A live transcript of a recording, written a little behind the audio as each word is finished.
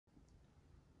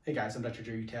Hey guys, I'm Dr.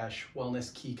 Joe Utash,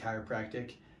 Wellness Key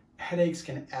Chiropractic. Headaches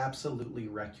can absolutely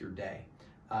wreck your day.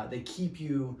 They keep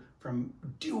you from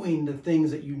doing the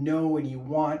things that you know and you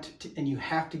want to, and you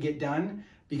have to get done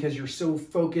because you're so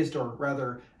focused, or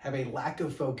rather have a lack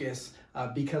of focus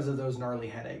because of those gnarly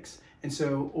headaches. And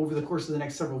so over the course of the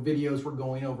next several videos, we're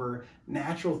going over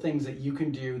natural things that you can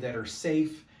do that are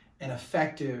safe and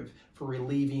effective for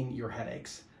relieving your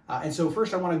headaches. And so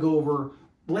first I want to go over,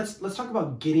 let's talk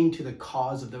about getting to the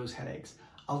cause of those headaches.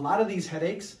 A lot of these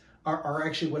headaches are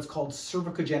actually what's called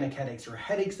cervicogenic headaches, or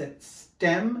headaches that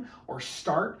stem or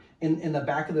start in the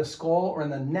back of the skull or in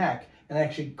the neck and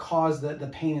actually cause the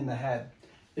pain in the head.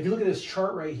 If you look at this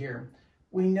chart right here,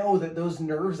 we know that those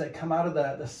nerves that come out of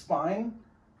the spine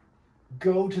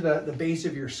go to the base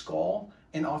of your skull,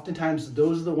 and oftentimes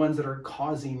those are the ones that are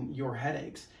causing your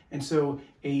headaches. And so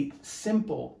a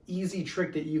simple, easy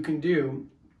trick that you can do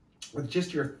with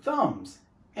just your thumbs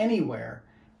anywhere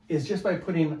is just by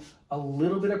putting a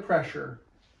little bit of pressure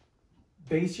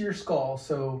base of your skull.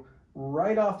 So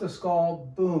right off the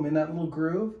skull, boom, in that little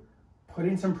groove,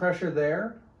 putting some pressure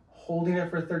there, holding it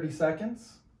for 30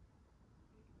 seconds.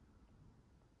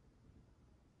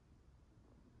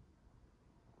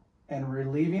 And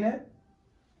relieving it.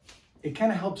 It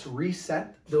kind of helps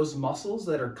reset those muscles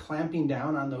that are clamping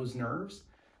down on those nerves,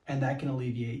 and that can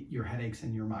alleviate your headaches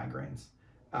and your migraines.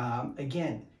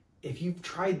 Again, if you've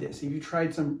tried this, if you've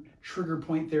tried some trigger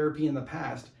point therapy in the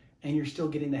past and you're still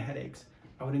getting the headaches,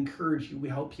 I would encourage you. We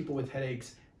help people with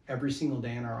headaches every single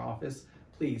day in our office.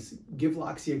 Please give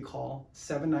Loxy a call,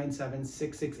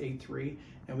 797-6683,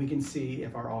 and we can see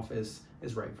if our office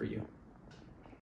is right for you.